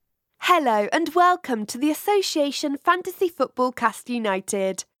Hello and welcome to the Association Fantasy Football Cast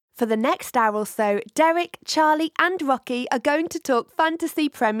United. For the next hour or so, Derek, Charlie and Rocky are going to talk Fantasy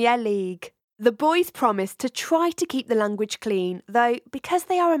Premier League. The boys promise to try to keep the language clean, though because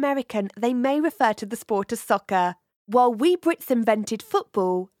they are American, they may refer to the sport as soccer. While we Brits invented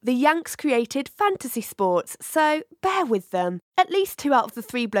football, the Yanks created fantasy sports, so bear with them. At least 2 out of the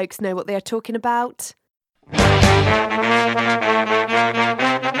 3 blokes know what they are talking about.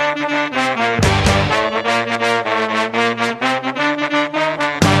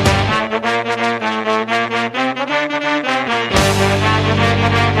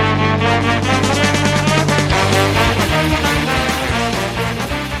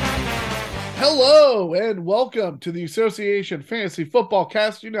 Hello and welcome to the Association Fantasy Football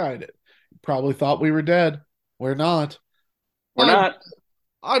Cast United. You probably thought we were dead. We're not. We're not.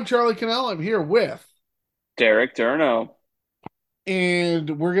 I'm Charlie Cannell. I'm here with Derek Durno.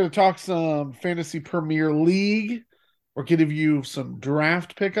 And we're going to talk some Fantasy Premier League. We're going to give you some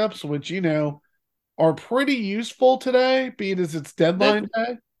draft pickups, which, you know, are pretty useful today, being as it's deadline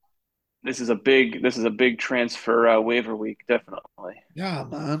day. This is a big transfer waiver week, definitely. Yeah,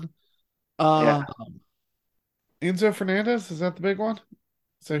 man. Yeah. Enzo Fernandez, is that the big one?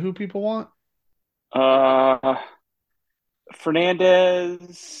 Is that who people want?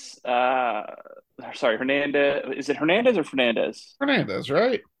 Fernandez. Hernandez. Is it Hernandez or Fernandez? Fernandez,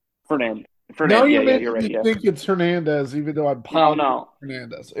 right? Fernandez. No, you're right. I think it's Hernandez, even though I'm No.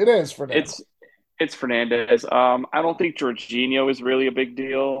 Fernandez. It is Fernandez. It's Fernandez. I don't think Jorginho is really a big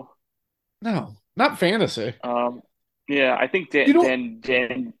deal. No, not fantasy. Yeah, I think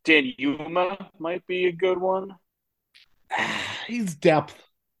Dan Yuma might be a good one. He's depth.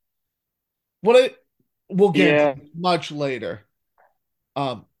 We'll get much later.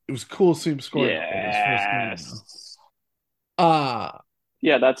 It was cool to see him score. Yes.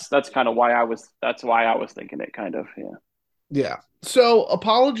 Yeah, that's kind of why I was thinking it, kind of. Yeah. Yeah. So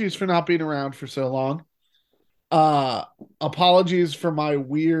apologies for not being around for so long. Apologies for my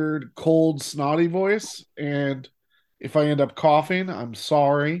weird, cold, snotty voice, and if I end up coughing, I'm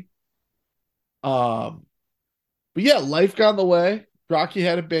sorry. But yeah, life got in the way. Rocky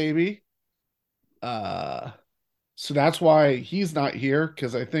had a baby. So that's why he's not here,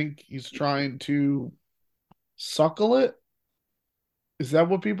 because I think he's trying to suckle it. Is that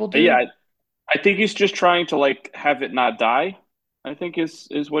what people do? Yeah, I think he's just trying to have it not die. I think is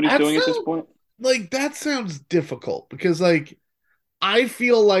what he's doing at this point. That sounds difficult because I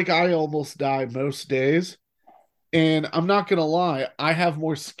feel like I almost die most days. And I'm not going to lie, I have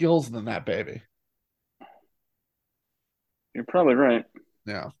more skills than that baby. You're probably right.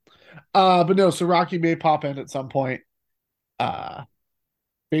 Yeah. But no, so Rocky may pop in at some point.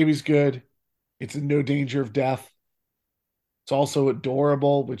 Baby's good. It's in no danger of death. It's also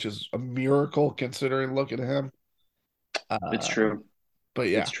adorable, which is a miracle considering look at him. It's true. But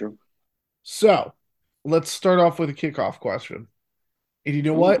yeah. It's true. So let's start off with a kickoff question. And you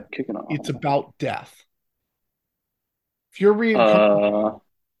know what? Kicking off. It's about death. If you're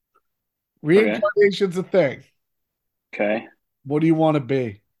reincarnation's a thing. Okay. What do you want to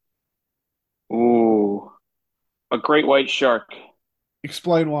be? Ooh. A great white shark.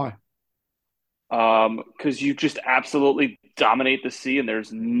 Explain why. Because you just absolutely dominate the sea and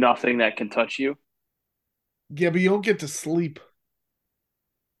there's nothing that can touch you. Yeah, but you don't get to sleep.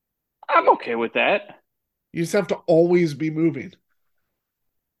 I'm okay with that. You just have to always be moving.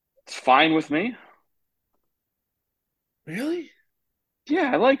 It's fine with me. Really?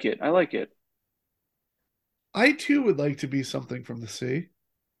 Yeah, I like it. I too would like to be something from the sea.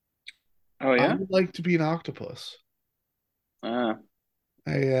 Oh yeah? I would like to be an octopus. I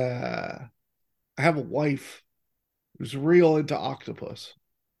have a wife who's real into octopus.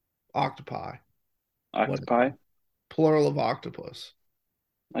 Octopi. Octopi? Plural of octopus.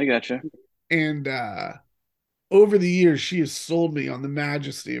 I gotcha. And over the years, she has sold me on the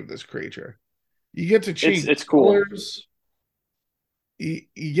majesty of this creature. You get to change it's cool. colors. You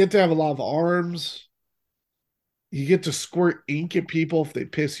get to have a lot of arms. You get to squirt ink at people if they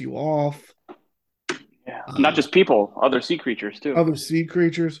piss you off. Yeah. Not just people, other sea creatures too. Other sea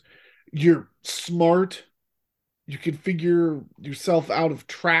creatures. You're smart. You can figure yourself out of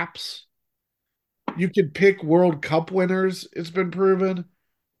traps. You can pick World Cup winners. It's been proven.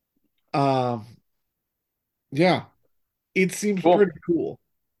 Yeah. It seems pretty cool.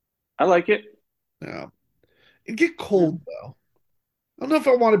 I like it. Yeah. It'd get cold though. I don't know if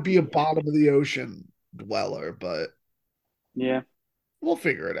I want to be a bottom of the ocean dweller, but yeah, we'll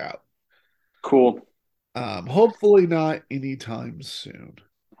figure it out. Cool. Hopefully not anytime soon.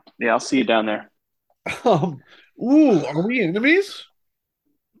 Yeah, I'll see you down there. Ooh, are we enemies?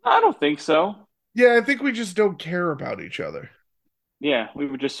 I don't think so. Yeah, I think we just don't care about each other. Yeah, we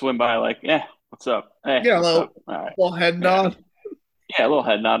would just swim by like, what's up? Yeah, What's up? All right. little head Yeah. nod. Yeah, a little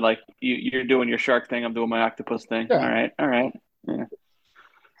head nod, like you're doing your shark thing, I'm doing my octopus thing. All Yeah. right, all right. Yeah.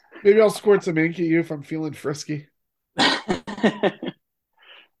 Maybe I'll squirt some ink at you if I'm feeling frisky.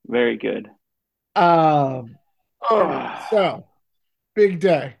 Very good. Um, all right. Oh, So big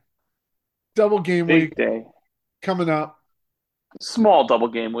day. Double game week big day. coming up. Small double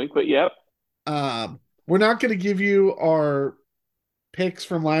game week, but yep. We're not going to give you our picks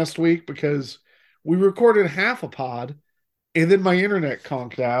from last week because we recorded half a pod and then my internet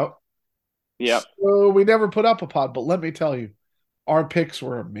conked out. Yep. So we never put up a pod. But let me tell you, our picks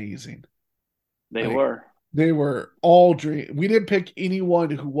were amazing. They Like, were. they were all dream. We didn't pick anyone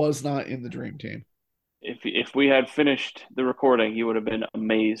who was not in the dream team. If we had finished the recording, you would have been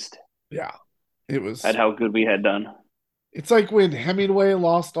amazed Yeah, it was. at how good we had done. It's like when Hemingway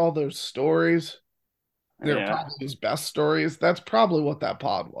lost all those stories. They're Yeah. probably his best stories. That's probably what that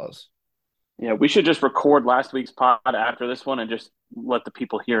pod was. Yeah, we should just record last week's pod after this one and just let the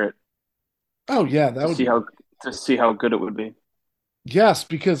people hear it Oh yeah, that to would see be how good it would be. yes,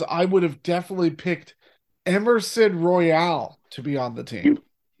 because I would have definitely picked Emerson Royale to be on the team.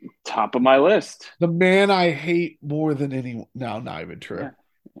 You top of my list. The man I hate more than anyone. No, not even true.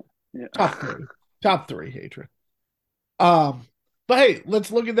 Yeah. Yeah. Top three hatred. But hey,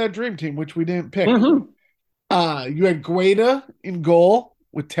 let's look at that dream team, which we didn't pick. Mhm. You had Gueda in goal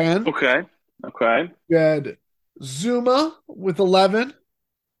with 10. Okay. Okay. You had Zuma with 11.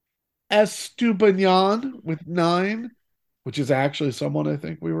 Estupinian with 9, which is actually someone I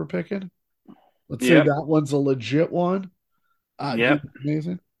think we were picking. Let's say Yep. that one's a legit one. He Yep. was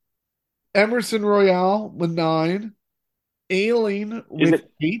amazing. Emerson Royale with 9. Aileen Is with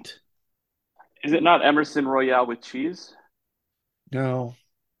it 8. is it not Emerson Royale with cheese? No, it's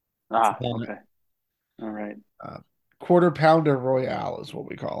Ah, not. okay. All right. Quarter pounder Royale is what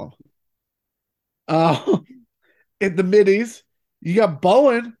we call him. Uh, in the middies, you got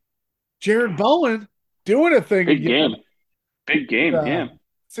Bowen, Jared Bowen, doing a thing Big again. game. Big game. Uh, Yeah.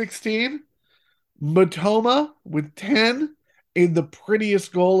 16. Matoma with 10 in the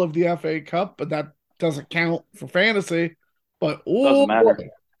prettiest goal of the FA Cup, but that doesn't count for fantasy. But Doesn't oh matter. boy,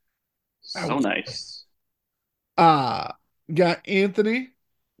 that So was nice. uh got Anthony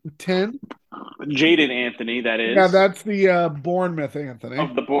with 10. Jaden Anthony, that Yeah, is, that's the Bournemouth Anthony.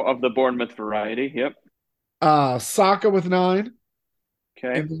 of the Bournemouth variety. Yep. Saka with 9.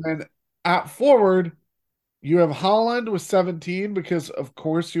 Okay. And then at forward, you have Holland with 17 because of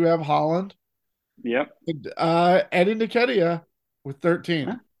course you have Holland. Yep. And, Eddie Nketiah with 13.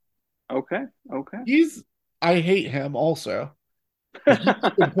 Huh? Okay. Okay. I hate him also. He's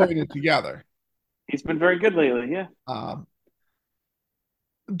been putting it together. He's been very good lately. Yeah. Um,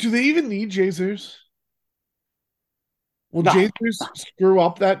 do they even need Jesus? Will No. Jesus screw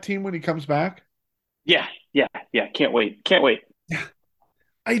up that team when he comes back? Yeah. Yeah. Yeah. Can't wait. Can't wait.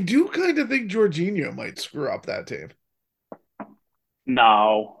 I do kind of think Jorginho might screw up that team.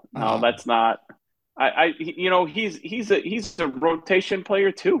 No. No, Um, that's not. He's a rotation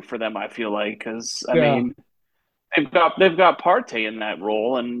player too for them. I feel like because I yeah, mean they've got Partey in that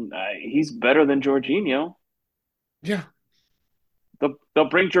role, and he's better than Jorginho. yeah. They'll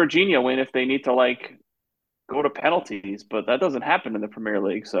bring Jorginho in if they need to like go to penalties, but that doesn't happen in the Premier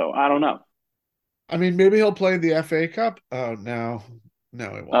League. So I don't know. I mean, maybe he'll play the FA Cup. Oh no, no,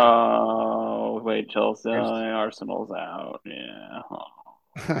 he won't. Oh, wait, Chelsea, Arsenal's out.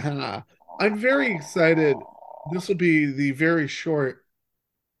 Yeah. I'm very excited. This will be the very short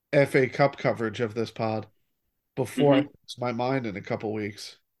FA Cup coverage of this pod before I Hmm. lose my mind in a couple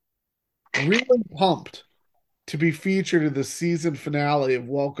weeks. Really pumped to be featured in the season finale of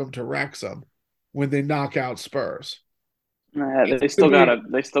Welcome to Wrexham when they knock out Spurs. It's They gonna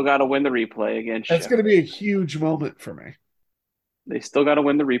still be gotta win the replay against that's going to be a Sheffield. huge moment for me. They still gotta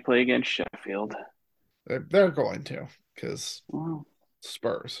win the replay against Sheffield. They're going to because Well,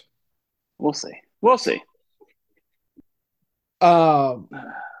 Spurs. we'll see. We'll see. Um,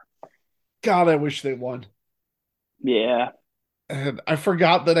 God, I wish they won. Yeah. And I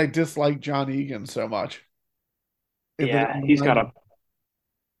forgot that I dislike John Egan so much. And that Yeah. He's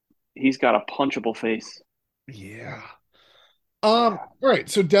got a punchable face. yeah. Yeah. All right.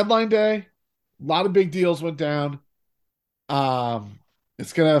 So deadline day, a lot of big deals went down.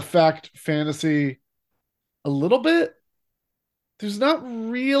 It's gonna affect fantasy a little bit. There's not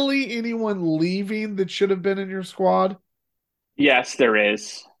really anyone leaving that should have been in your squad. Yes, there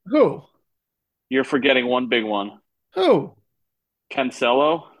is. Who? You're forgetting one big one. Who?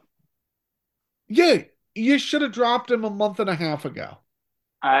 Cancelo. Yeah, you should have dropped him a month and a half ago.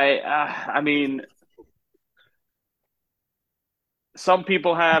 I mean, some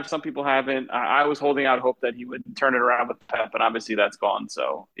people have, some people haven't. I was holding out hope that he would turn it around with Pep, and obviously that's gone.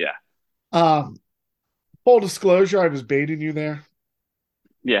 So yeah, Um, full disclosure, I was baiting you there.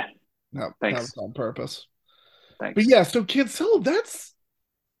 yeah. No, that was Thanks, on purpose. But thanks. yeah, so Cancelo,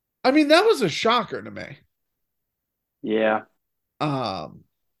 I mean, that was a shocker to me. Yeah, Um,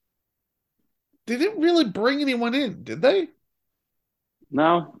 they didn't really bring anyone in, did they?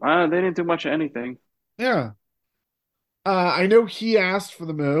 no, they didn't do much of anything. Yeah. I know he asked for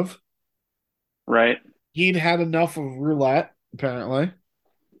the move. Right? He'd had enough of roulette, apparently,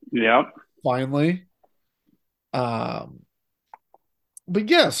 Yep. finally. Um, but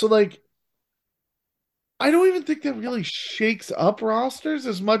yeah, so like I don't even think that really shakes up rosters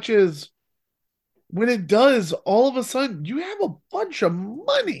as much as when it does, all of a sudden you have a bunch of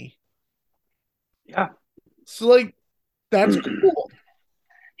money. Yeah. So like that's cool.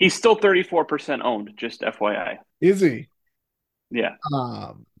 He's still 34% owned, just FYI. Is he? Yeah.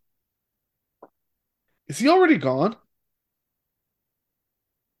 Um, is he already gone?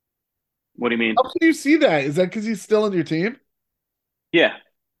 What do you mean? How can you see that? Is that because he's still on your team? Yeah.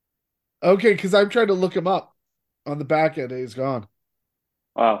 Okay, because I'm trying to look him up on the back end. He's gone.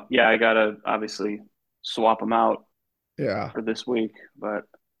 Yeah, I gotta obviously swap him out Yeah. for this week, but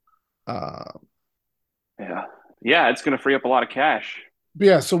Uh, yeah. Yeah, it's gonna free up a lot of cash.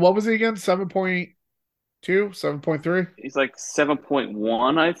 yeah. So what was he again? 7.2, 7.3, He's like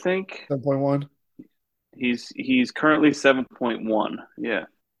 7.1, I think. 7.1. He's currently 7.1. Yeah.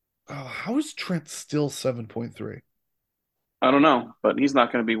 Oh, how is Trent still 7.3? I don't know, but he's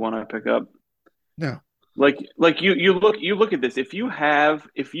not gonna be one I pick up. No. Like you look at this. If you have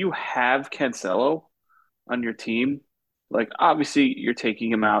Cancelo on your team, like obviously you're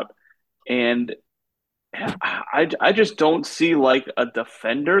taking him out. And I just don't see like a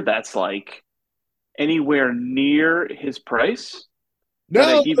defender that's like anywhere near his price that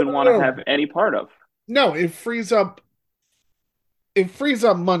I No, no, even no, want to no. have any part of. No, it frees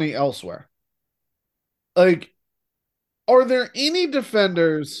up money elsewhere. Like, are there any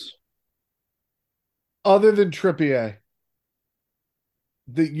defenders other than Trippier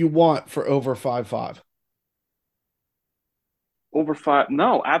that you want for over 5.5? Over five?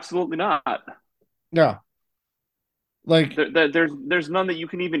 No, absolutely not. No. Like, There's none that you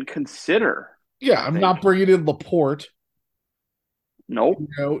can even consider, yeah, I I'm not think. bringing in Laporte. Nope. You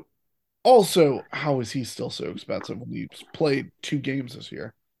know, also, how is he still so expensive when he's played 2 games this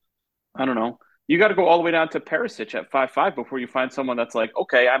year? I don't know. You got to go all the way down to Perisic at 5.5 before you find someone that's like,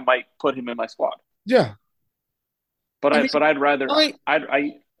 okay, I might put him in my squad. Yeah. I mean, But I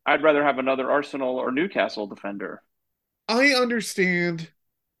I'd rather have another Arsenal or Newcastle defender. I understand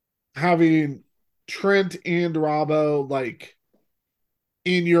having Trent and Robbo like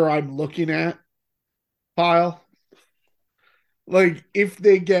in your I'm looking at pile. Like if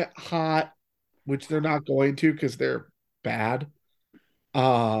they get hot, which they're not going to because they're bad.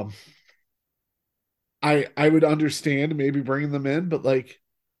 Um, I would understand maybe bringing them in, but like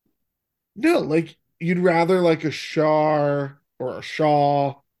no, like you'd rather like a Shar or a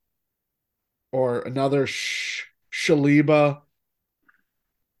Shaw or another Shaliba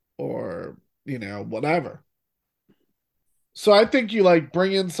or whatever. So I think you like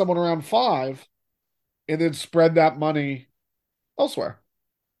bring in someone around 5 and then spread that money elsewhere.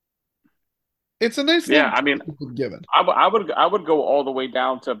 It's a nice Yeah, little I mean, you've been given. I would go all the way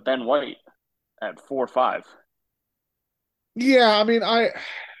down to Ben White at 4.5. Yeah, I mean,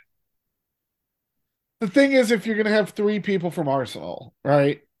 the thing is, if you're gonna have 3 people from Arsenal,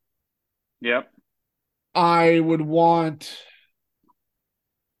 right? Yep. I would want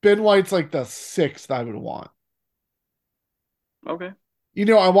Ben White's like the 6th I would want. Okay.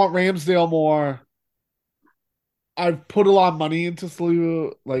 I want Ramsdale more. I've put a lot of money into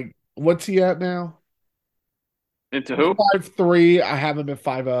Saliba. Like, what's he at now? Into who? 5.3. I have him at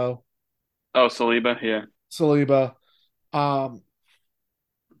 5.0. Oh, Saliba. Yeah. Saliba. Um,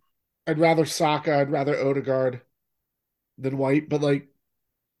 I'd rather Saka. I'd rather Odegaard than White. But like,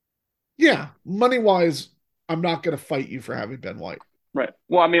 yeah, money wise, I'm not gonna fight you for having Ben White. Right.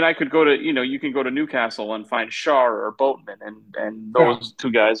 Well, I mean, I could go to you can go to Newcastle and find Shar or Boatman, and Yeah, those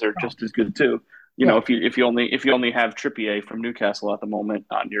two guys are just as good too. yeah, If you only have Trippier from Newcastle at the moment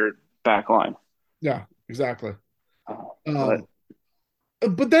on your back line. yeah, exactly. But Um,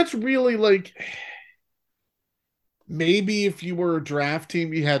 but that's really like maybe if you were a draft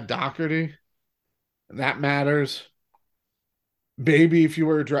team, you had Doherty, that matters. Maybe if you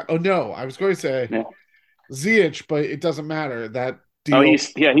were a draft, oh no, I was going to say yeah. Ziyech, but it doesn't matter. That Oh, deal,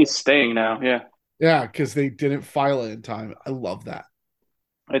 he's staying now. Yeah. yeah, because they didn't file it in time. I love that.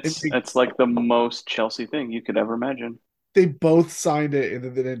 And It's like the most Chelsea thing you could ever imagine. they both signed it and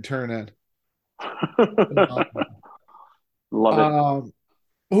then they didn't turn in. Love it. Um,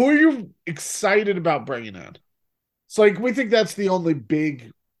 who are you excited about bringing in? It's like we think that's the only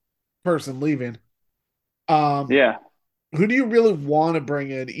big person leaving. Um, Yeah. who do you really want to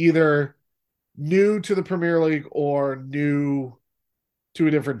bring in, either new to the Premier League or new to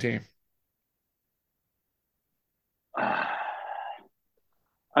a different team?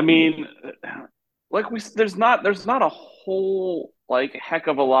 I mean, there's not a whole like heck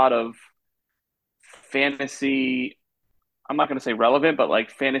of a lot of fantasy. I'm not going to say relevant, but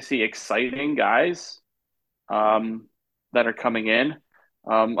like fantasy exciting guys um, that are coming in.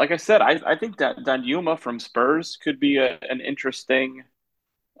 Like I said, I think that Danjuma from Spurs could be an interesting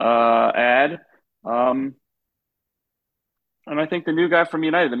ad. Um, and I think the new guy from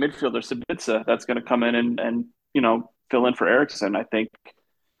United, the midfielder Sabitzer, that's going to come in and fill in for Ericsson. I think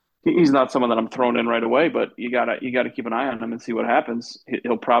he's not someone that I'm throwing in right away, but you gotta keep an eye on him and see what happens.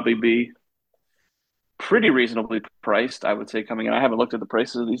 He'll probably be pretty reasonably priced, I would say, coming in. I haven't looked at the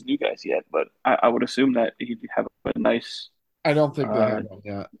prices of these new guys yet, but I would assume that he'd have a nice, I don't think they uh, have one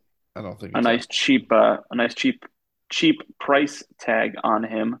yet. I don't think a it's out. nice cheap price tag on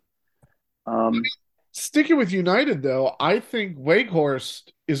him. Um, Sticking with United, though, I think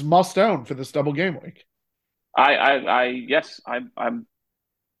Weghorst is must own for this double game week. yes, I'm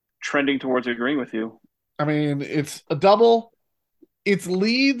trending towards agreeing with you. I mean, it's a double. It's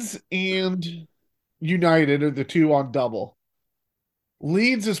Leeds and United are the two on double.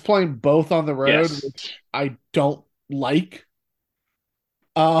 Leeds is playing both on the road, Yes, which I don't like.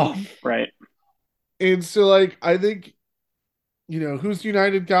 Um, right. and so like I think who's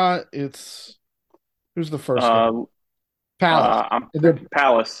United got? It's who's the first game? Uh, Palace. I'm And they're,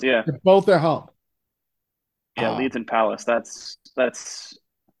 Palace. Yeah, they're both at home. yeah. Uh, Leeds and Palace. That's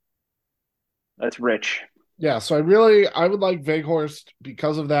rich. yeah, so I would like Veghorst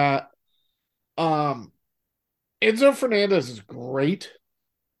because of that. Um, Enzo Fernandez is great,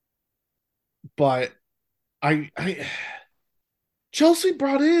 but I Chelsea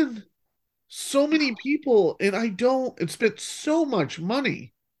brought in so many people and I don't and spent so much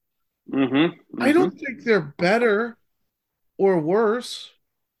money. Mm-hmm. I Mm-hmm. don't think they're better or worse.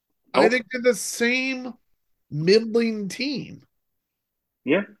 I Nope. think they're the same middling team.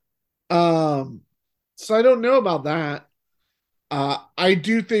 Yeah. Um, so I don't know about that. I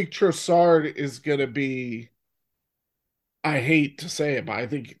do think Trossard is gonna be, I hate to say it, but I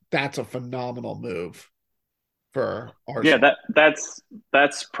think that's a phenomenal move for Yeah. Arsenal.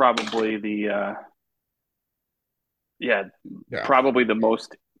 That's probably yeah, Yeah. probably the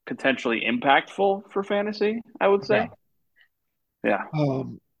most potentially impactful for fantasy, I would Yeah. say. Yeah.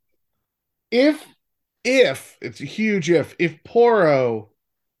 Um, if if it's a huge if Poro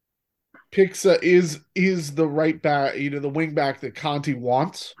picks is the right back, the wing back that Conti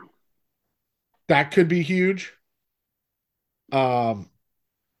wants, that could be huge. Um,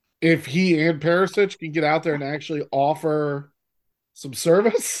 if he and Perisic can get out there and actually offer some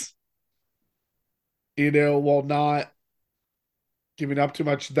service, while not giving up too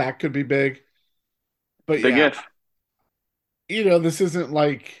much, that could be big. But Big yeah, if. this isn't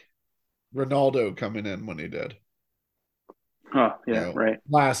like Ronaldo coming in when he did, Huh. Yeah. Right.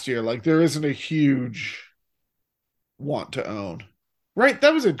 last year. Like there isn't a huge want to own. Right?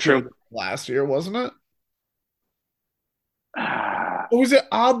 That was a joke True. last year, wasn't it? Or was it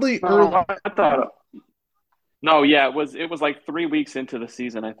oddly early? No, I thought. No, yeah, it was like 3 weeks into the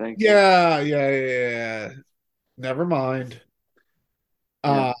season, I think. Yeah. Never mind.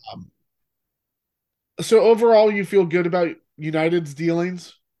 Yeah. Uh, so overall, you feel good about United's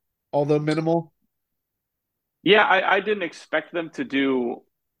dealings, although minimal. Yeah, I didn't expect them to do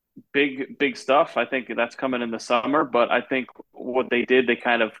big stuff. I think that's coming in the summer, but I think what they did, they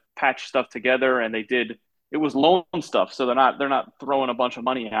kind of patched stuff together and it was loan stuff, so they're not throwing a bunch of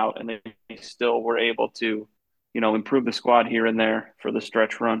money out and they still were able to, improve the squad here and there for the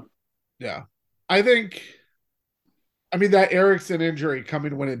stretch run. Yeah, I think. I mean, that Ericsson injury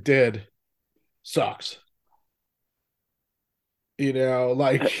coming when it did sucks.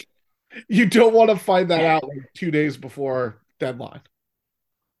 Like you don't want to find that out like 2 days before deadline.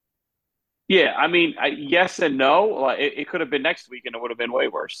 Yeah, I mean, yes and no. Like, it could have been next week and it would have been way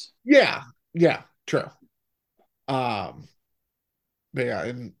worse. Yeah, true. Um, but yeah,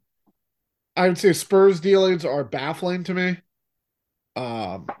 and I would say Spurs dealings are baffling to me.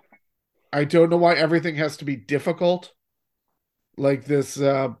 Um, I don't know why everything has to be difficult, like this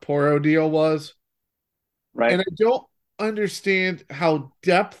Poro deal was, Right. and I don't understand how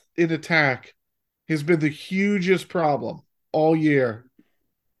depth in attack has been the hugest problem all year,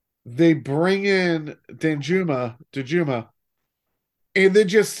 They bring in Danjuma, and then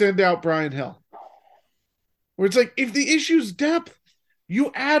just send out Brian Hill. Where it's like, if the issue's depth,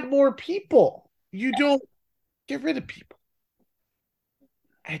 you add more people. You don't get rid of people.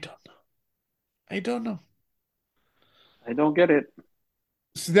 I don't know. I don't know. I don't get it.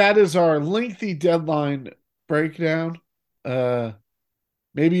 So that is our lengthy deadline breakdown.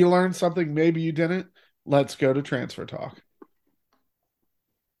 Maybe you learned something, maybe you didn't. Let's go to transfer talk.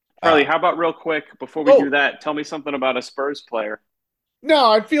 Charlie, how about real quick before we do that, tell me something about a Spurs player.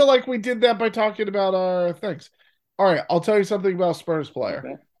 No, I feel like we did that by talking about our things. All right, I'll tell you something about Spurs player.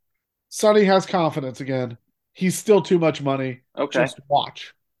 Okay. Sonny has confidence again. He's still too much money. Okay. Just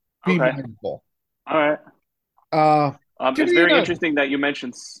watch. Be mindful. All right. It's very interesting that you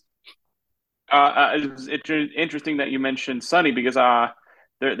mentioned. It's interesting that you mentioned Sonny because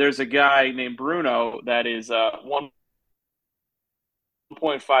there's a guy named Bruno that is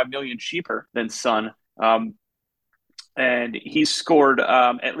 1.5 million cheaper than Son, and he's scored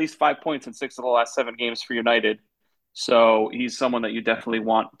at least 5 points in 6 of the last 7 games for United. So he's someone that you definitely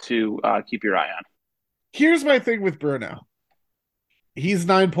want to keep your eye on. Here's my thing with Bruno. He's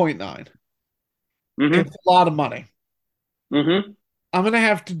 9.9. Mm-hmm. It's a lot of money. Mm-hmm. I'm going to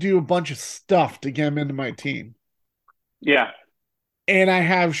have to do a bunch of stuff to get him into my team. Yeah. And I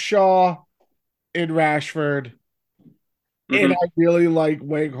have Shaw and Rashford. Mm-hmm. And I really like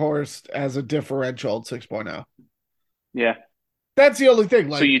Weghorst as a differential at 6.0. Yeah. That's the only thing.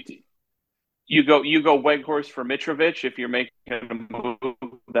 Like, so you go Weghorst for Mitrovic if you're making a move.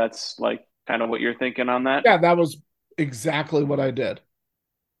 That's like kind of what you're thinking on that? Yeah, that was exactly what I did.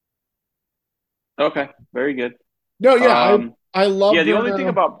 Okay, very good. No, yeah, I love. Yeah, the only thing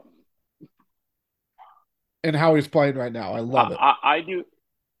about and how he's playing right now, I love it. I do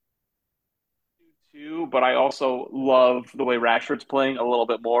too, but I also love the way Rashford's playing a little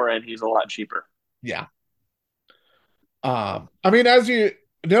bit more, and he's a lot cheaper. Yeah. I mean, as you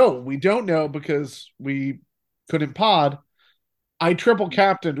know, we don't know because we couldn't pod. I triple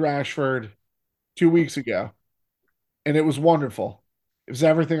captained Rashford 2 weeks ago, and it was wonderful. It was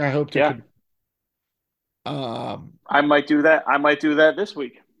everything I hoped it could. I might do that. I might do that this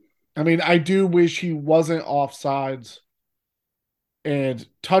week. I mean, I do wish he wasn't offsides and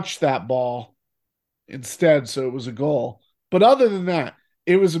touched that ball instead, so it was a goal. But other than that,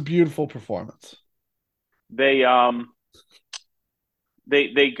 it was a beautiful performance. They got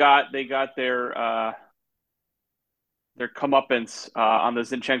their comeuppance on the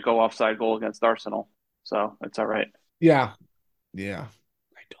Zinchenko offside goal against Arsenal, so it's all right. Yeah.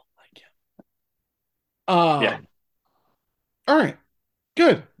 I don't like him. Yeah. All right.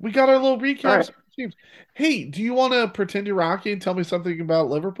 Good. We got our little recaps of teams. Hey, do you want to pretend you're Rocky and tell me something about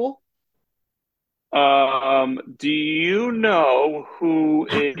Liverpool? Do you know who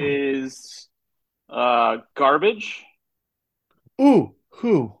is garbage? Ooh,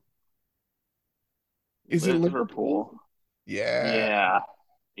 who? Is Liverpool. It Liverpool? Yeah.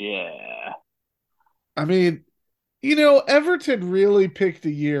 I mean, Everton really picked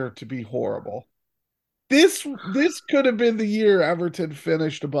a year to be horrible. This could have been the year Everton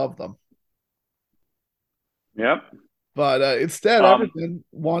finished above them. Yep. But instead, Everton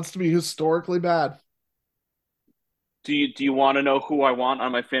wants to be historically bad. Do you want to know who I want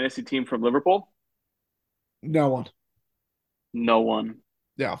on my fantasy team from Liverpool? No one. No one.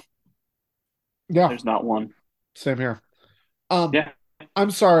 Yeah. There's not one. Same here. Yeah.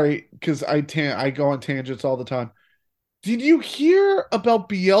 I'm sorry because I go on tangents all the time. Did you hear about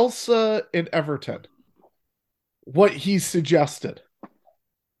Bielsa in Everton? What he suggested?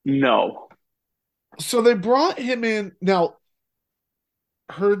 No. So they brought him in. Now,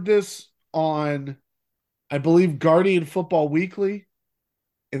 heard this on, I believe, Guardian Football Weekly,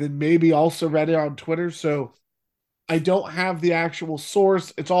 and then maybe also read it on Twitter. So I don't have the actual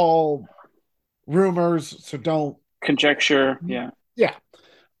source. It's all rumors, so don't. Conjecture, yeah. Yeah.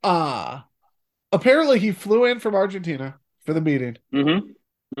 Apparently he flew in from Argentina for the meeting. Mm-hmm.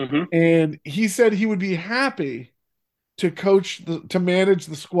 Mm-hmm. And he said he would be happy to manage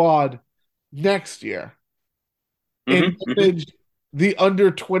the squad next year. And manage the under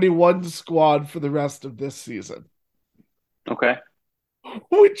 21 squad for the rest of this season. Okay.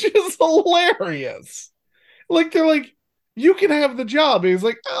 Which is hilarious. Like, they're like, you can have the job. And he's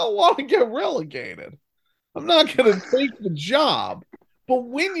like, I don't want to get relegated. I'm not going to take the job. But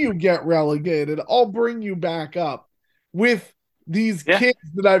when you get relegated, I'll bring you back up with these kids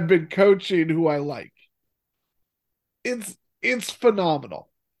that I've been coaching who I like. It's phenomenal.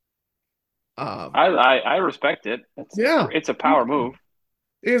 I respect it. It's a power move.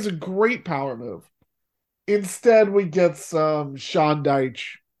 It is a great power move. Instead, we get some Sean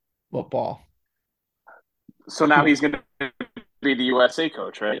Dyche football. So now he's going to be the USA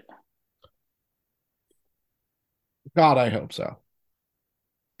coach, right? God, I hope so.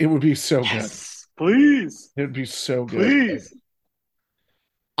 It would be so good. Yes, please, It would be so good. Like, please.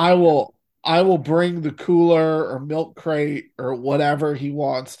 I Yeah, will I will bring the cooler or milk crate or whatever he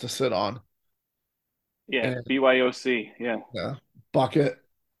wants to sit on yeah. and BYOC. Yeah, bucket.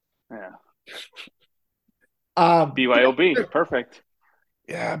 yeah. BYOB. Yeah, Perfect.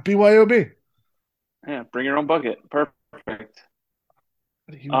 yeah, BYOB. Yeah, bring your own bucket. Perfect.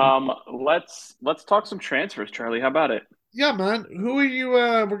 He would be, Let's talk some transfers, Charlie. How about it? yeah, man. Who are you?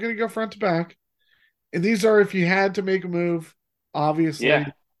 We're gonna go front to back, and these are if you had to make a move. Yeah.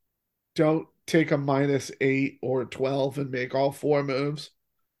 Obviously, don't take a -8 or 12 and make all four moves.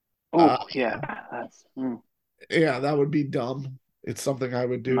 Uh, Oh, yeah. That's yeah, that would be dumb. It's something I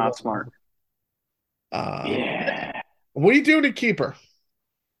would do. not smart. Um, Yeah. what are you doing to keeper?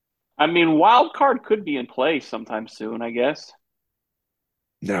 I mean, wild card could be in play sometime soon, I guess.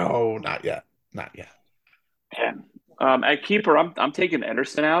 No, not yet. Not yet. Yeah. At keeper, I'm taking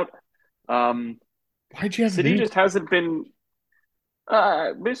Ederson out. Um, Why'd you have City Nate? just hasn't been.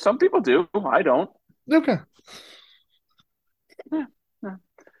 Some people do. I don't. Okay. Yeah. Yeah.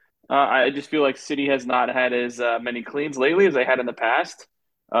 I just feel like City has not had as many cleans lately as they had in the past.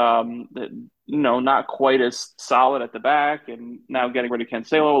 Not quite as solid at the back, and now getting rid of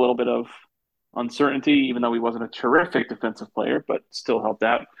Cancelo, a little bit of uncertainty, even though he wasn't a terrific defensive player, but still helped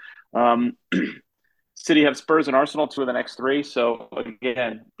out. Um, City have Spurs and Arsenal, two of the next three. So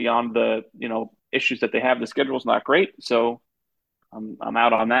again, beyond the issues that they have, the schedule is not great. So I'm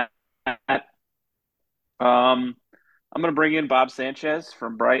out on that. Um, I'm going to bring in Bob Sanchez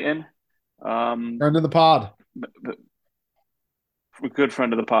from Brighton. Friend of the pod. A good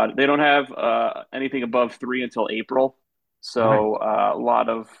friend of the pod. They don't have anything above 3 until April, Nice. so a lot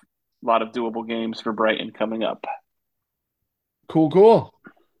of doable games for Brighton coming up. Cool, cool.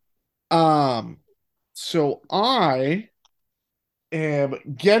 Um, so I am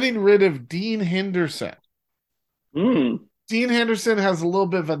getting rid of Dean Henderson. Mm, Dean Henderson has a little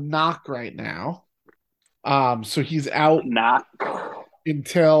bit of a knock right now. So he's out not.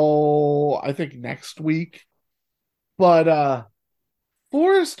 until I think next week. But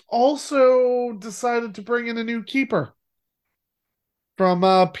Forrest also decided to bring in a new keeper from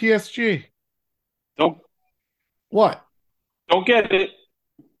PSG. Don't What? don't get it.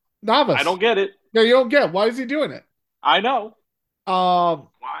 I Navas. don't get it. Yeah, you don't get. Why is he doing it? I know Um,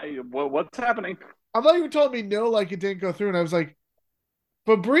 why. What's happening? I thought you were telling me no, like it didn't go through, and I was like,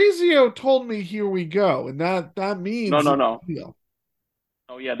 Fabrizio told me here we go, and that No, means no, it's no. real.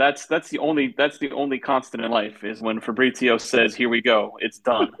 Oh yeah, that's the only constant in life is when Fabrizio says, "Here we go, it's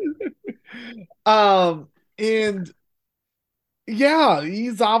done." And yeah,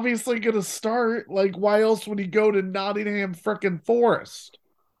 he's obviously gonna start. Like, why else would he go to Nottingham frickin' Forest?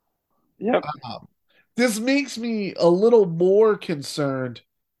 Yep. This makes me a little more concerned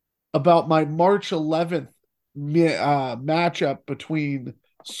about my March 11th matchup between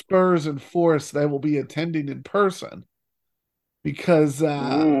Spurs and Forest that I will be attending in person because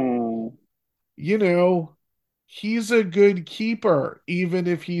Ooh. you know, he's a good keeper, even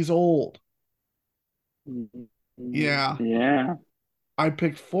if he's old. Yeah, Yeah. I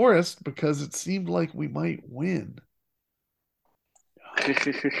picked Forest because it seemed like we might win.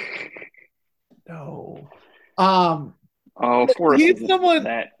 No. Um, Oh, Forrest he's isn't someone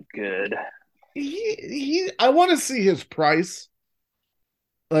that good. he I want to see his price.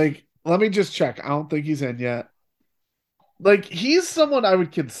 Like, let me just check. I don't think he's in yet. Like, he's someone I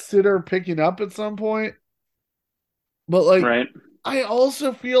would consider picking up at some point, but like Right. I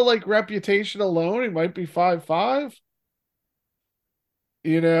also feel like reputation alone, he might be 5'5".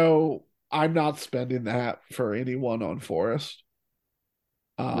 I'm not spending that for anyone on Forest.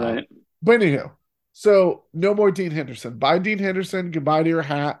 Uh, Right. but anyhow, so no more Dean Henderson. Bye, Dean Henderson. Goodbye to your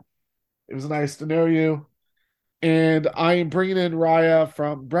hat. It was nice to know you. And I am bringing in Raya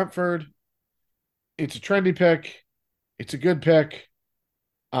from Brentford. It's a trendy pick. It's a good pick.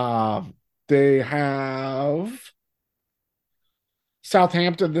 They have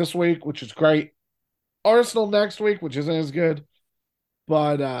Southampton this week, which is great. Arsenal next week, which isn't as good.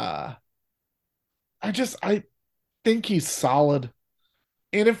 But I think he's solid.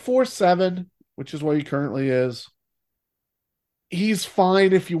 And at 4-7, which is what he currently is, he's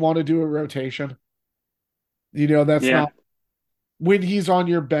fine if you want to do a rotation. That's Yeah. not when he's on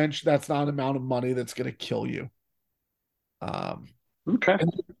your bench, that's not an amount of money that's gonna kill you. Um Okay.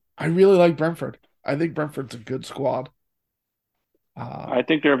 and I really like Brentford. I think Brentford's a good squad. I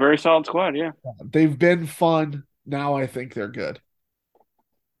think they're a very solid squad. Yeah. They've been fun. Now I think they're good.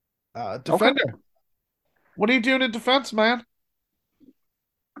 Defender. Okay. What are you doing in defense, man?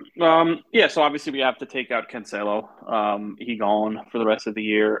 Yeah, so obviously we have to take out Cancelo. He gone for the rest of the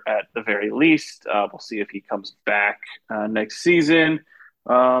year at the very least. We'll see if he comes back next season.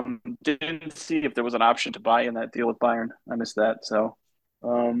 Didn't see if there was an option to buy in that deal with Bayern. I missed that, so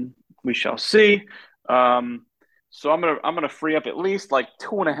we shall see. So I'm gonna free up at least like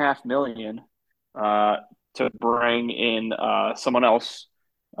 2.5 million to bring in someone else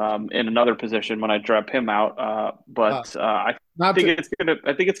in another position when I drop him out. But I think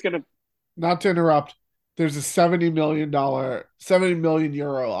it's gonna. Not to interrupt. There's a $70 million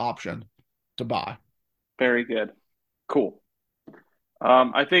option to buy. Very good, cool.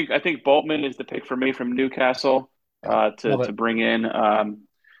 I think Boltman is the pick for me from Newcastle to bring in.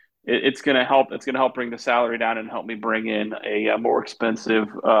 It's gonna help. It's gonna help bring the salary down and help me bring in a more expensive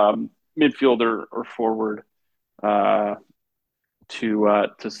midfielder or forward to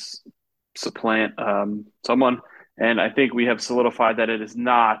supplant someone. And I think we have solidified that it is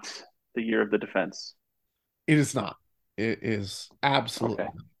not the year of the defense. It is not. It is absolutely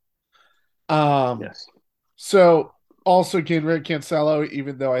okay. Yes. So also getting rid of Cancelo,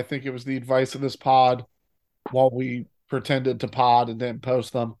 even though I think it was the advice of this pod while we pretended to pod and didn't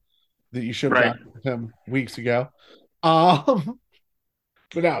post them, that you should have gotten with him weeks ago. But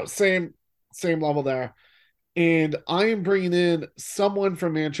no, same level there. And I am bringing in someone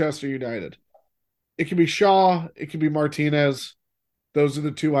from Manchester United. It could be Shaw. It could be Martinez. Those are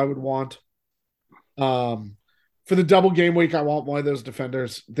the two I would want. For the double game week, I want one of those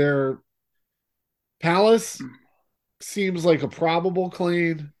defenders. Their Palace seems like a probable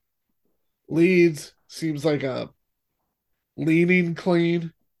clean. Leeds seems like a leaning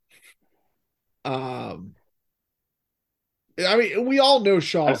clean. I mean, we all know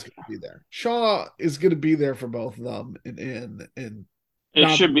Shaw's going to be there. Shaw is going to be there for both of them, and it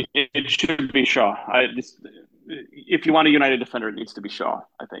should be Shaw. If you want a United defender, it needs to be Shaw,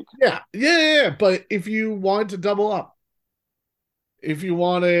 I think. Yeah. But if you want to double up, if you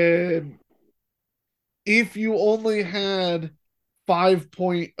only had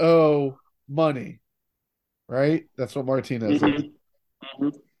 5.0 money, right? That's what Martinez is. Mm-hmm.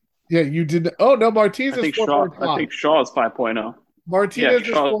 Yeah, you didn't. Oh no, Martinez is 4.5. I think Shaw is 5.0. Martinez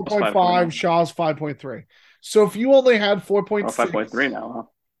is 4.5. Shaw's 5.3. So if you only had 4.6, 5.3 now, huh?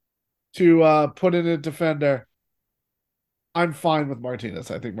 To put in a defender, I'm fine with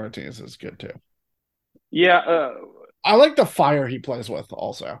Martinez. I think Martinez is good too. Yeah, I like the fire he plays with.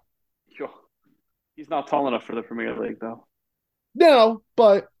 Also, he's not tall enough for the Premier League, though. No,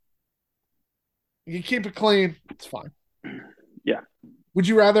 but you keep it clean. It's fine. Yeah. Would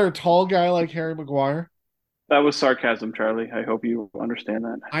you rather a tall guy like Harry Maguire? That was sarcasm, Charlie. I hope you understand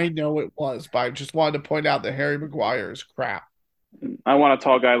that. I know it was, but I just wanted to point out that Harry Maguire is crap. I want a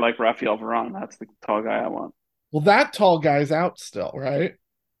tall guy like Rafael Varane. That's the tall guy I want. Well, that tall guy's out still, right?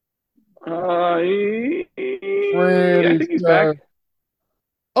 I think he's back.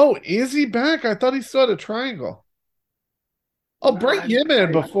 Oh, is he back? I thought he still had a triangle. Oh, bring him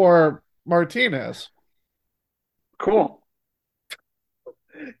in before Martinez. Cool.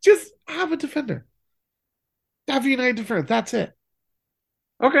 Just have a defender. Have a United defender. That's it.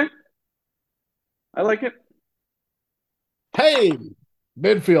 Okay. I like it. Hey,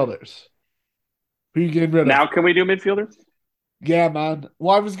 midfielders. Who you getting rid of? Now can we do midfielders? Yeah, man.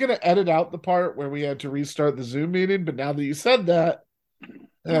 Well, I was going to edit out the part where we had to restart the Zoom meeting, but now that you said that,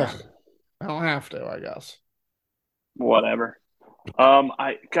 I don't have to, I guess. Whatever.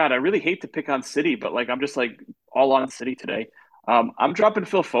 I really hate to pick on City, but I'm just all on City today. I'm dropping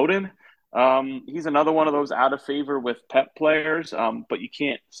Phil Foden. He's another one of those out of favor with Pep players, but you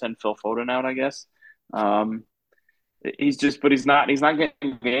can't send Phil Foden out, I guess. He's not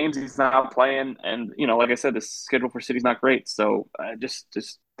getting games. He's not playing. And, like I said, the schedule for City's not great. So I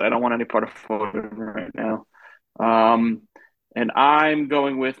I don't want any part of Foden right now. And I'm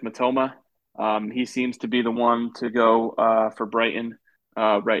going with Matoma. He seems to be the one to go for Brighton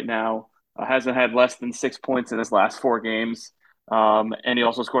right now. Hasn't had less than 6 points in his last 4 games. And he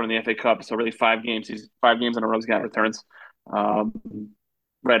also scored in the FA Cup. So really 5 games. He's 5 games in a row he's got returns.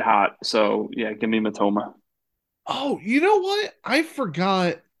 Red hot. So, yeah, give me Matoma. Oh, you know what? I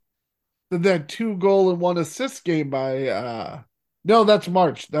forgot that 2-goal and 1 assist game by no, that's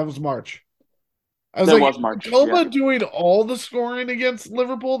March. That was March. I was March. Matoma doing all the scoring against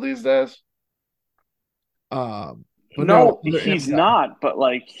Liverpool these days? But no, he's not, but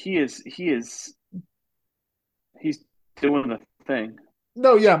he's doing the thing.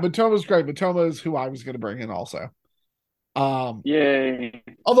 No, yeah, Matoma's great. Matoma is who I was going to bring in also. Yay.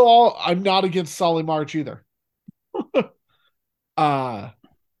 Although I'm not against Solly March either.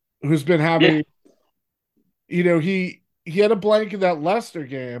 who's been Yeah, having, he had a blank in that Leicester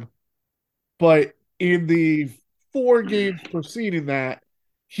game, but in the 4 games preceding that,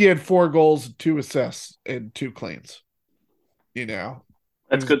 he had 4 goals, 2 assists, and 2 cleans. You know,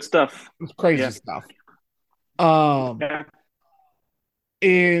 it that's was, it good stuff. was crazy Yeah, stuff. Um, yeah.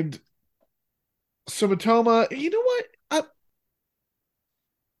 and so Matoma, you know what?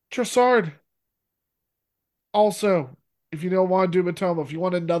 Trossard also, if you don't want to do Matoma, if you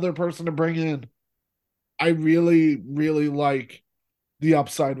want another person to bring in, I really, really like the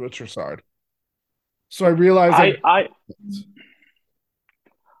upside with Trossard. So I realize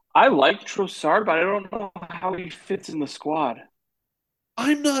I like Trossard, but I don't know how he fits in the squad.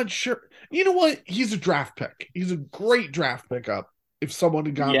 I'm not sure. You know what? He's a draft pick. He's a great draft pickup if someone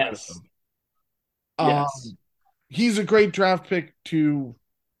had gotten rid of Yes, him. yes, He's a great draft pick to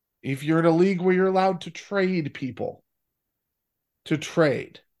if you're in a league where you're allowed to trade people to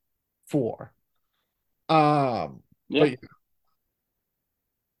trade for. yeah. But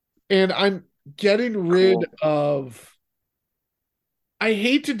and I'm getting rid Cool. of I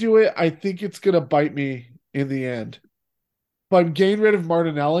hate to do it. I think it's gonna bite me in the end. But I'm getting rid of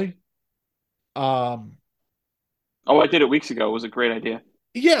Martinelli. Um Oh, I did it weeks ago. It was a great idea.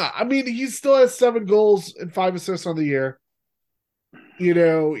 yeah, I mean he still has 7 goals and 5 assists on the year.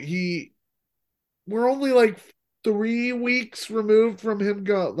 He we're only like 3 weeks removed from him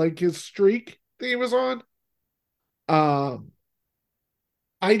go like his streak that he was on. Um,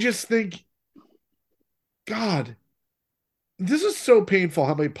 I just think, God, this is so painful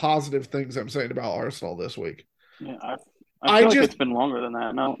how many positive things I'm saying about Arsenal this week. Yeah, I I feel like just it's been longer than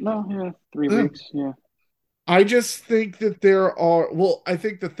that. No, no, yeah, three uh, weeks. Yeah, I just think that there are I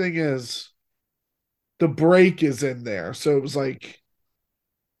think the thing is the break is in there. So it was like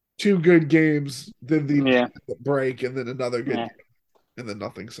 2 good games, then the yeah, break, and then another good yeah. game, and then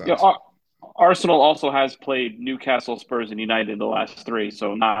nothing Yeah, since. Arsenal also has played Newcastle, Spurs, and United the last three,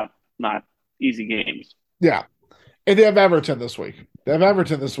 so not easy games. Yeah. And they have Everton this week. They have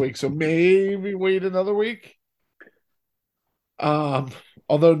Everton this week, so maybe wait another week. Um,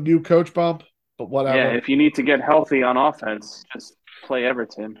 although new coach bump, but Yeah, whatever. if you need to get healthy on offense, just play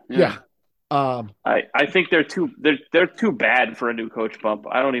Everton. Yeah, Yeah. Um, I think they're too bad for a new coach bump.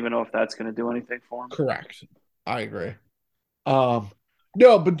 I don't even know if that's going to do anything for them. correct. I agree. Um,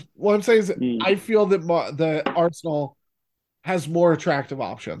 no, but what I'm saying is I feel that the Arsenal has more attractive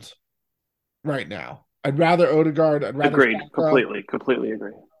options right now. I'd rather Odegaard. I'd rather Agreed. Saka. Completely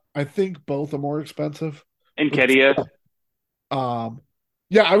agree. I think both are more expensive. And But Kedia. um,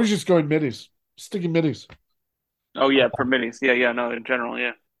 yeah, I was just going middies, sticking middies. Oh yeah, for minis. Yeah, yeah. No, in general,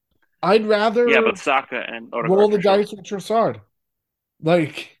 yeah, I'd yeah. rather But Saka and roll Odegaard the for sure. dice with Trossard.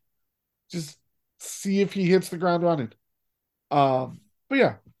 Like, just see if he hits the ground running. But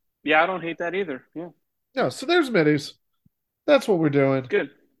yeah, Yeah, I don't hate that either. Yeah, no. So there's middies. That's what we're doing.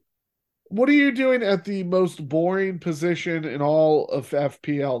 good. What are you doing at the most boring position in all of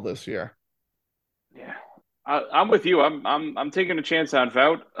FPL this year? Yeah, I'm with you. I'm taking a chance on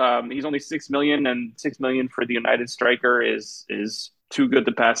Vout. He's only 6 million, and 6 million for the United striker is too good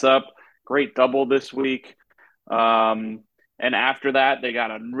to pass up. Great double this week. Um, and after that, they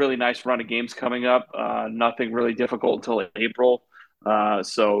got a really nice run of games coming up. Nothing really difficult until April.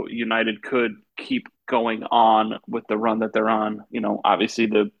 So United could keep going on with the run that they're on. Obviously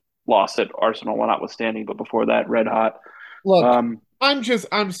the loss at Arsenal notwithstanding, but before that, red hot. Look, Um, I'm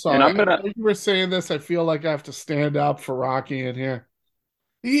and sorry. I'm I gonna know you were saying this. I feel like I have to stand up for Rocky in here.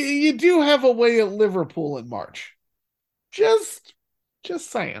 You do have a way at Liverpool in March. Just,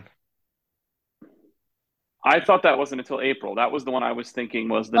 just saying. I thought that wasn't until April. That was the one I was thinking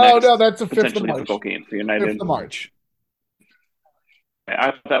was the Oh no, next that's the 5th of potentially March. difficult game for 5th United. of March.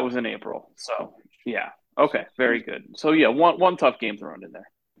 I thought that was in April. So yeah. Okay, very good. So yeah, one tough game thrown in there.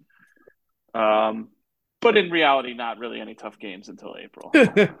 But in reality, not really any tough games until April.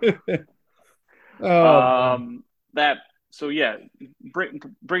 Oh man. That so yeah,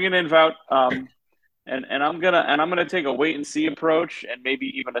 bringing in Vout. And I'm gonna take a wait and see approach and maybe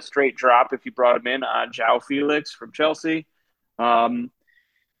even a straight drop if you brought him in on João Felix from Chelsea. Um,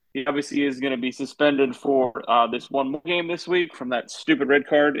 he obviously is going to be suspended for this one more game this week from that stupid red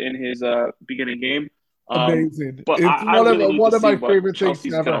card in his beginning game. Amazing. But It's I really need to one of see my what favorite things to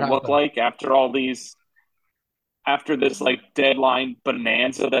Chelsea's ever going to look happen. like after this like deadline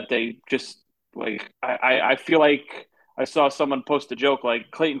bonanza that they just like. I feel like I saw someone post a joke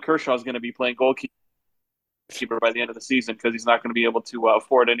like Clayton Kershaw is going to be playing goalkeeper by the end of the season because he's not going to be able to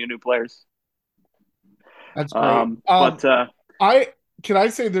afford any new players. That's great. But I can I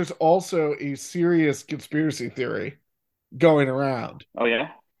say there's also a serious conspiracy theory going around oh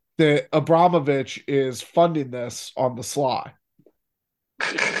yeah, that Abramovich is funding this on the sly.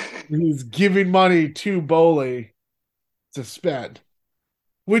 He's giving money to Bowley to spend,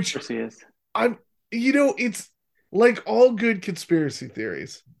 which Of course he is. I'm, it's like all good conspiracy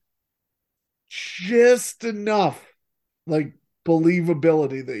theories, just enough like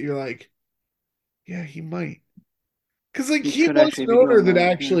believability that you're like, yeah, he might. Because like He he could was actually an be owner doing that that. Yeah.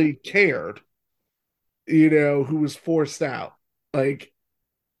 actually cared, who was forced out. Like,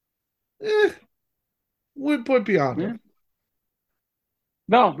 would put beyond Yeah. him.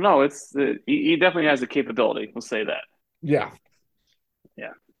 No, he definitely has the capability. We'll say that. Yeah.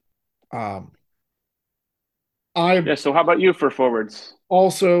 Yeah. Um, I Yeah. So how about you for forwards?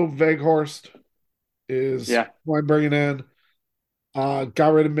 also Veghorst is Yeah. who I'm bringing in.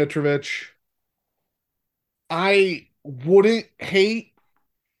 Got rid of Mitrovic. I wouldn't hate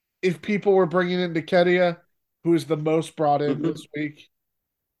if people were bringing in Nketiah, who is the most brought in Hmm. this week.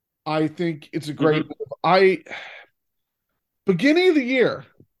 I think it's a great Hmm. move. Beginning of the year,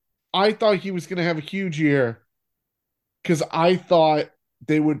 I thought he was going to have a huge year because I thought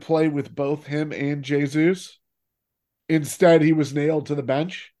they would play with both him and Jesus. Instead, he was nailed to the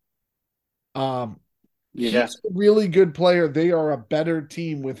bench. Um, Yeah. he's a really good player. They are a better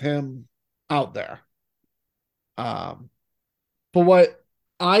team with him out there. Um, but what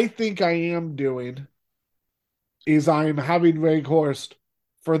I think I am doing is I'm having Weghorst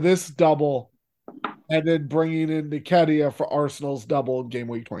for this double and then bringing in Nketiah for Arsenal's double in game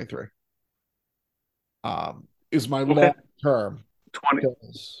week 23. Is my long Okay. term 20.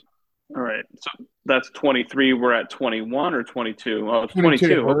 goals. All right. So that's 23. We're at 21 or 22. Oh, it's 22.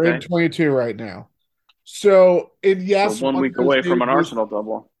 22. We're in Okay. 22 right now. So, and So yes, one one of week those away from games an is, Arsenal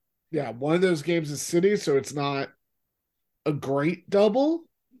double. yeah, one of those games is City, so it's not a great double,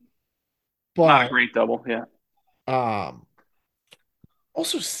 Not a but great double. Yeah. um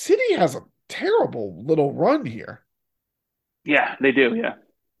also City has a terrible little run here Yeah, they do. Yeah.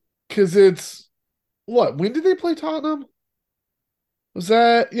 because it's what? When did they play Tottenham? Was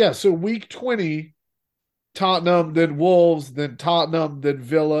that, yeah, so week 20, Tottenham, then Wolves, then Tottenham, then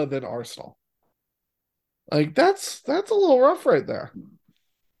Villa, then Arsenal. Like that's a little rough right there.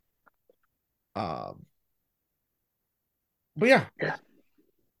 Um, but yeah. Yeah.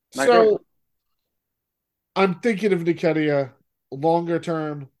 Not great. So I'm thinking of Nketiah longer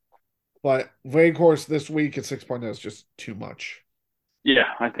term, but Weghorst this week at 6.0 is just too much. Yeah,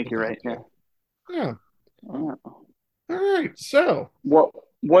 I think you're right. Yeah. Yeah. All All right. So What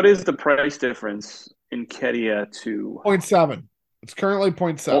what is the price difference in Kedia to point 0.7. It's currently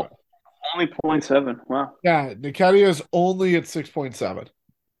 0.7. only 0.7? Wow. Yeah, Nketiah is only at 6.7.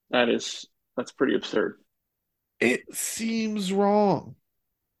 That's pretty absurd. It seems wrong.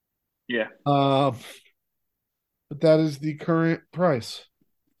 Yeah. Um, but that is the current price.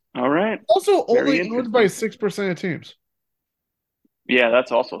 All right. Also Very only owned by interesting. 6% of teams. Yeah,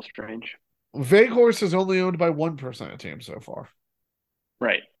 that's also strange. Veghorst is only owned by 1% of teams so far.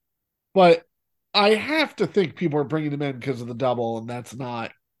 Right. But I have to think people are bringing him in because of the double, and that's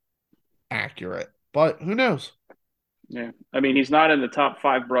not accurate. But who knows? Yeah. I mean, he's not in the top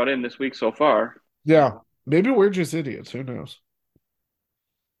 5 brought in this week so far. Yeah, maybe we're just idiots. Who knows?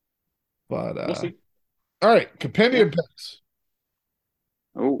 But We'll see. all right, Yeah. compendium picks.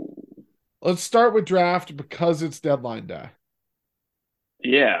 Oh. Let's start with draft because it's deadline day.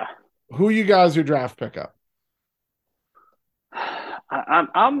 Yeah. Who you guys your draft pickup?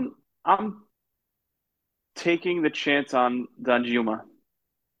 I'm taking the chance on Danjuma.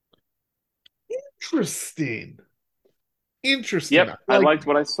 Interesting. Interesting. Yep, I liked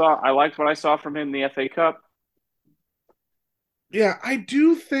what I saw. I liked what I saw from him in the FA Cup. Yeah, I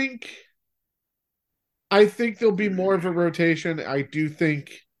think there'll be more of a rotation. I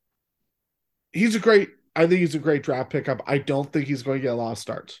think he's a great draft pickup. I don't think he's going to get a lot of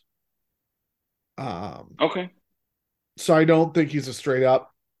starts. Okay. So I don't think he's a straight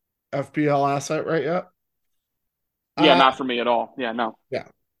up FPL asset right yet. Yeah, not for me at all. Yeah, no. Yeah.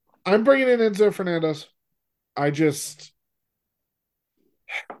 I'm bringing in Enzo Fernandez. I just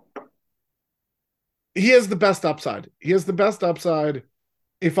he has the best upside. He has the best upside.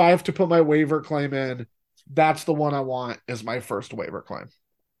 If I have to put my waiver claim in, that's the one I want as my first waiver claim.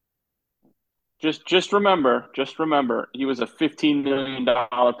 Just remember, he was a $15 million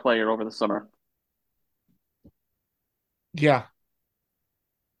player over the summer. Yeah.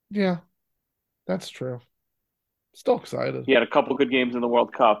 Yeah. That's true. Still excited. He had a couple good games in the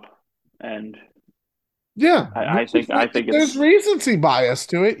World Cup, and Yeah. I think There's it's recency bias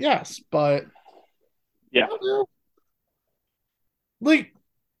to it, yes, but yeah. like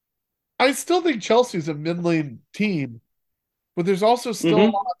I still think Chelsea's a middling team but there's also still a Hmm.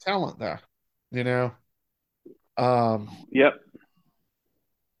 lot of talent there, you know. Um, Yep.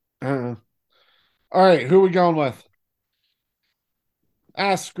 uh, all right, who are we going with?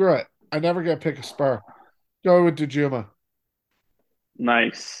 Screw it. I never get to pick a Spur. Go with Dejuma.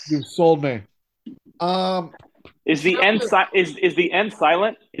 Nice. You've sold me. Um, Is the end Captain, is the end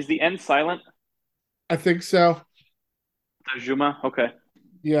silent? Is the end silent? I think so. Tajuma? Okay.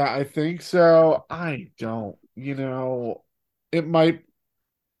 Yeah, I think so. I don't. It might.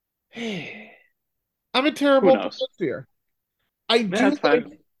 I'm a Who terrible knows? pronuncier. I Yeah, do that's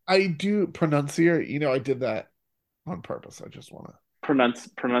fine. I do pronuncier. I did that on purpose. I just want to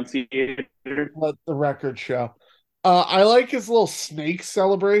Pronunciator. let the record show. I like his little snake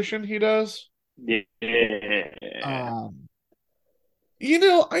celebration he does. Yeah. Um,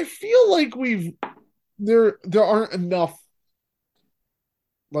 I feel like there aren't enough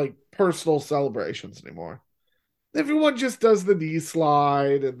like personal celebrations anymore. Everyone just does the knee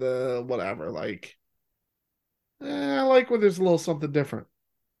slide and the whatever. Like, I like when there's a little something different.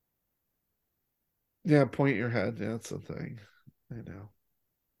 Yeah, point your head. Yeah, that's the thing. I know.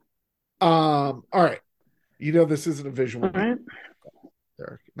 All right. This isn't a visual All medium, right.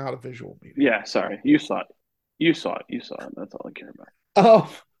 Derek. Not a visual medium. Yeah, sorry. You saw it. You saw it. You saw it. That's all I care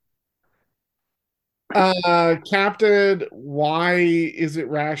about. Oh, Captain, why is it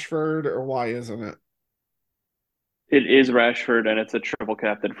Rashford or why isn't it? It is Rashford, and it's a triple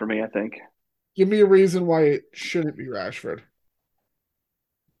captain for me, I think. Give me a reason why it shouldn't be Rashford.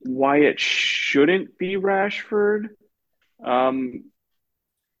 Why it shouldn't be Rashford? Um,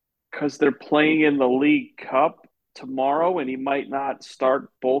 because they're playing in the League Cup tomorrow, and he might not start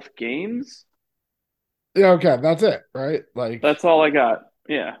both games. Yeah, okay, that's it, right? Like, That's all I got.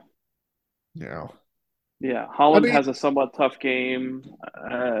 Yeah. you know, Yeah. I Holland mean, has a somewhat tough game.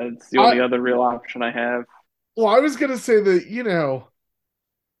 It's the I only other real option I have. well, I was gonna say that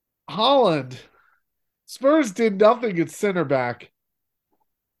Holland Spurs did nothing at center back,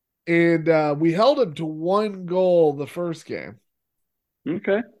 and we held him to one goal the first game.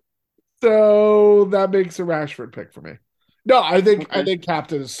 Okay. So that makes a Rashford pick for me. No, I Okay. think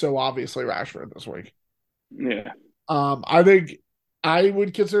captain is so obviously Rashford this week. Yeah. I think I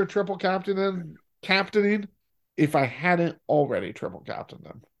would consider triple captaining if I hadn't already triple captained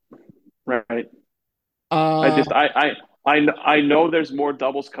them. Right. I Uh just I know there's more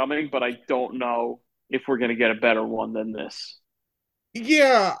doubles coming, but I don't know if we're gonna get a better one than this.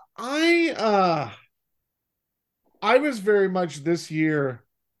 yeah, I was very much this year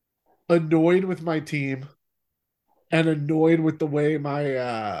annoyed with my team and annoyed with the way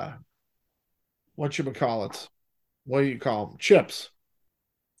my what you call it? What do you call them? Chips.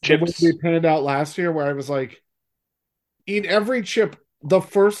 The way they Chips. panned out last year, where I was like, in every chip, the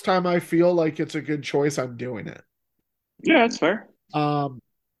first time I feel like it's a good choice, I'm doing it. Yeah, that's fair. Um,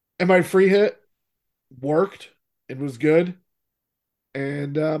 and my free hit worked. It was good,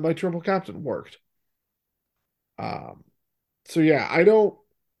 and my triple captain worked. Um, so yeah, I don't.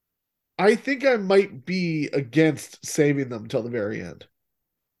 I think I might be against saving them till the very end.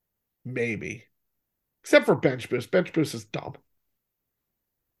 Maybe, except for bench boost. Bench boost is dumb.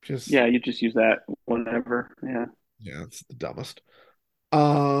 Just Yeah, you just use that whenever. Yeah. yeah, it's the dumbest.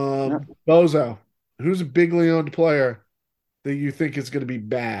 Yep. Bozo, who's a bigly owned player that you think is going to be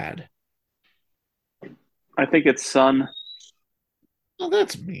bad? I think it's Sun. Oh,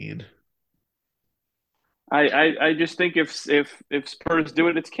 that's mean. I just think if Spurs do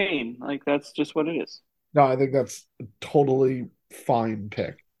it, it's Kane. Like that's just what it is. No, I think that's a totally fine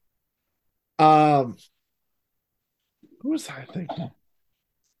pick. Um, who was I thinking?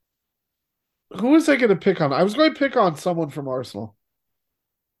 Who was I going to pick on? I was going to pick on someone from Arsenal.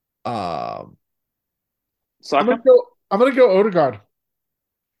 Um, I'm gonna Saka? go. I'm gonna go Odegaard.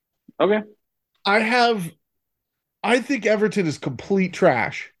 Okay. I have. I think Everton is complete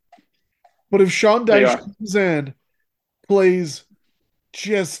trash. But if Sean They Dyche are. comes in, plays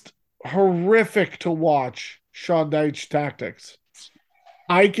just horrific to watch Sean Dyche tactics,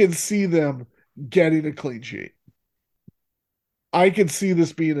 I can see them getting a clean sheet. I can see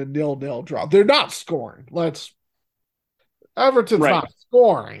this being a 0-0 draw. They're not scoring. Everton's Right. not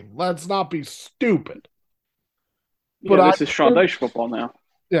scoring. Let's not be stupid. But Yeah, this is Sean Dyche football now.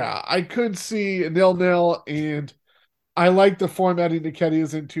 yeah, I could see a 0-0, and I like the formatting Nketiah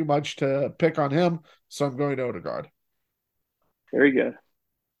isn't too much to pick on him, so I'm going to Odegaard. Very good.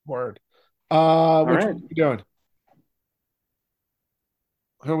 Word. All Which right. one are we doing?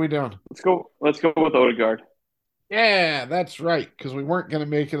 Who are we doing? Let's go. Let's go with Odegaard. Yeah, that's right. Because we weren't going to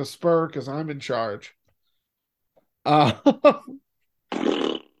make it a spur because I'm in charge. All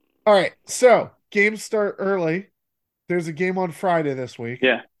right. So games start early there's a game on Friday this week.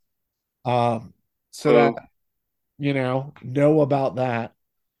 Yeah. So that Oh, know about that.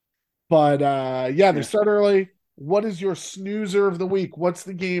 But yeah, they yeah. start early. What is your snoozer of the week? What's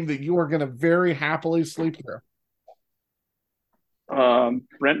the game that you are going to very happily sleep through?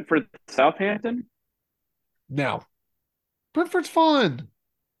 Brentford, Southampton. No, Brentford's fun.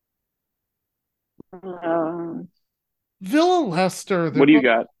 Uh, Villa Leicester, they're what do you both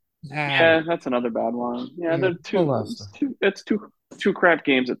got? bad. Yeah, that's another bad one. Yeah, Yeah, they're Villa two. Leicester. That's two crap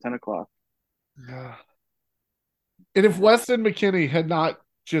games at 10 o'clock. Yeah. And if Weston McKennie had not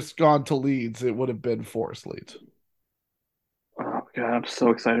just gone to Leeds, it would have been Forest Leeds. Oh God, I'm so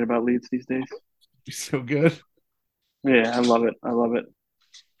excited about Leeds these days. Be so good. Yeah, I love it. I love it.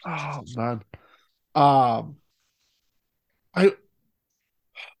 Oh man. Um, I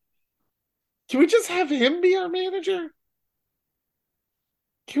can we just have him be our manager?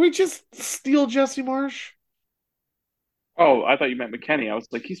 Can we just steal Jesse Marsh? Oh, I thought you meant McKenny. I was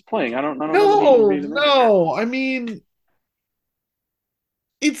like, he's playing. I don't know that he can No, be the manager. no. I mean,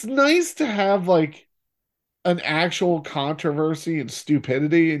 it's nice to have like an actual controversy and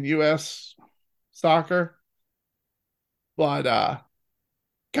stupidity in US soccer, but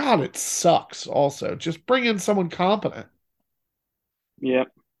God, it sucks also. Just bring in someone competent. Yep.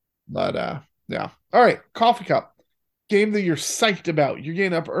 But yeah. All right, coffee cup. Game that you're psyched about. You're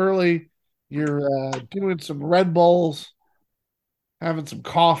getting up early, you're doing some Red Bulls, having some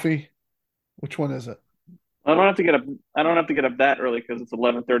coffee. Which one is it? I don't have to get up. I don't have to get up that early because it's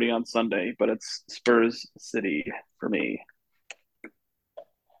 11:30 on Sunday. But it's Spurs City for me.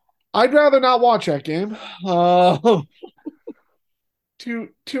 I'd rather not watch that game. Uh, too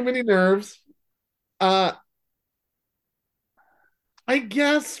many nerves. Uh, I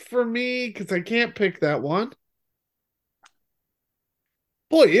guess for me, because I can't pick that one.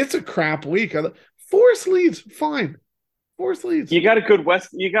 Boy, it's a crap week. Forest Leeds, fine. Forest Leeds. You got a good West.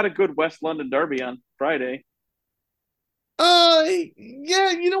 You got a good West London derby on Friday.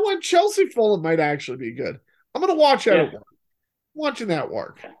 Yeah, you know what? Chelsea Fulham might actually be good. I'm gonna watch that at Yeah. work. Watching that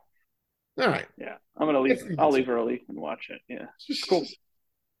work. All right. Yeah. I'm gonna leave. I'll leave early and watch it. Yeah. Cool.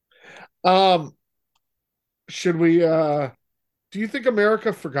 Um, should we do you think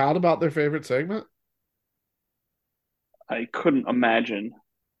America forgot about their favorite segment? I couldn't imagine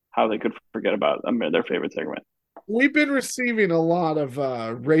how they could forget about their favorite segment. We've been receiving a lot of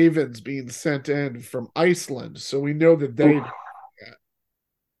ravens being sent in from Iceland, so we know that they. Oof.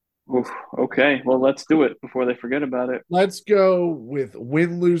 Oof. Okay. Well, let's do it before they forget about it. Let's go with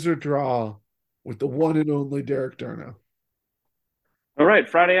win, lose, or draw with the one and only Derek Durno. All right.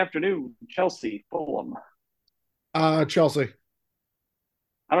 Friday afternoon, Chelsea, Fulham. Chelsea.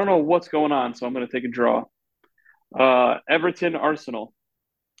 I don't know what's going on, so I'm going to take a draw. Everton, Arsenal.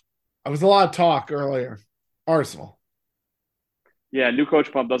 I was a lot of talk earlier. Arsenal. Yeah, new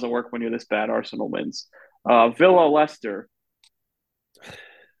coach pump doesn't work when you're this bad. Arsenal wins. Villa, Leicester.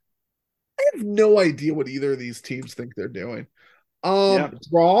 I have no idea what either of these teams think they're doing. Yeah.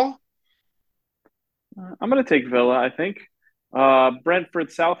 Draw. I'm going to take Villa, I think.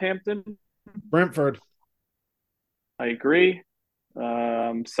 Brentford, Southampton. Brentford. I agree.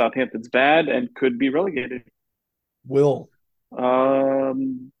 Southampton's bad and could be relegated. Will.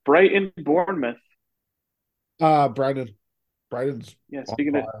 Brighton, Bournemouth. Brighton. Brighton's Yeah,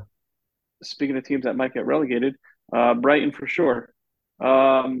 speaking of teams that might get relegated, Brighton for sure.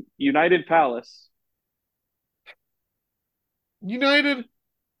 United, Palace. United.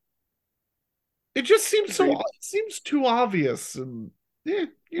 It just seems Agreed. it seems too obvious, and yeah,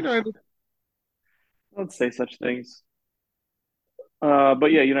 United. Let's say such things.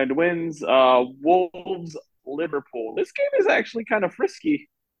 But yeah, United wins. Wolves, Liverpool. This game is actually kind of frisky.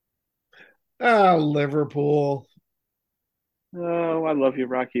 Liverpool. Oh, I love you,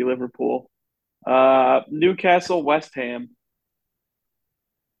 Rocky Liverpool. Newcastle, West Ham.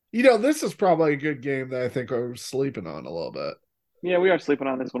 This is probably a good game that I think we're sleeping on a little bit. Yeah, we are sleeping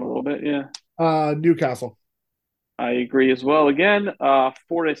on this one a little bit. Yeah. Newcastle. I agree as well. Again,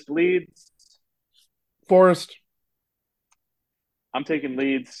 Forest, Leeds. Forest. I'm taking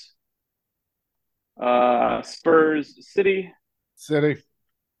Leeds. Spurs, City. City.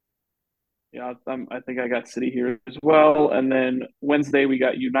 Yeah, I think I got City here as well. And then Wednesday we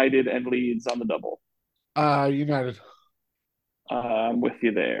got United and Leeds on the double. United. I'm with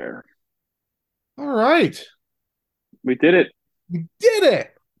you there. All right. We did it. We did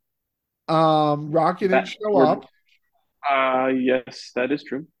it. Rocky didn't show up. Yes, that is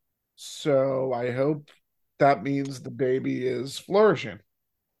true. So I hope that means the baby is flourishing.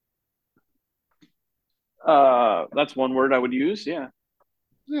 That's one word I would use. Yeah.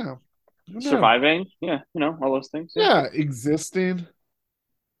 Yeah. Surviving. Yeah, all those things. Yeah, existing.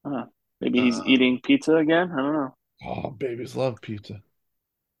 Maybe he's eating pizza again. I don't know. Oh, babies love pizza.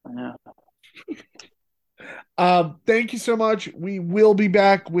 Yeah. Thank you so much. We will be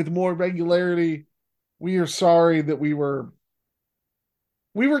back with more regularity. We are sorry that we were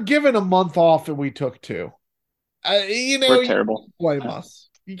given a month off and we took two. We're You terrible. can't blame us.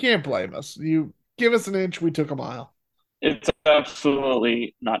 You can't blame us. You give us an inch, we took a mile. It's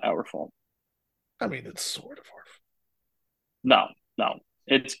absolutely not our fault. I mean, it's sort of our No,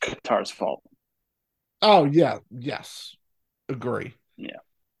 it's Qatar's fault. Oh yeah, yes, agree. Yeah,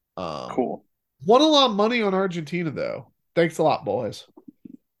 Um, cool. Won a lot of money on Argentina though. Thanks a lot, boys.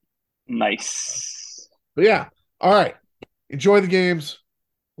 Nice. But yeah, all right. Enjoy the games.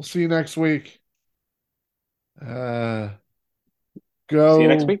 We'll see you next week. Go. See you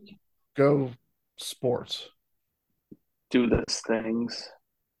next week. Go sports. Do those things.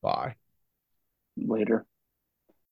 Bye. Later.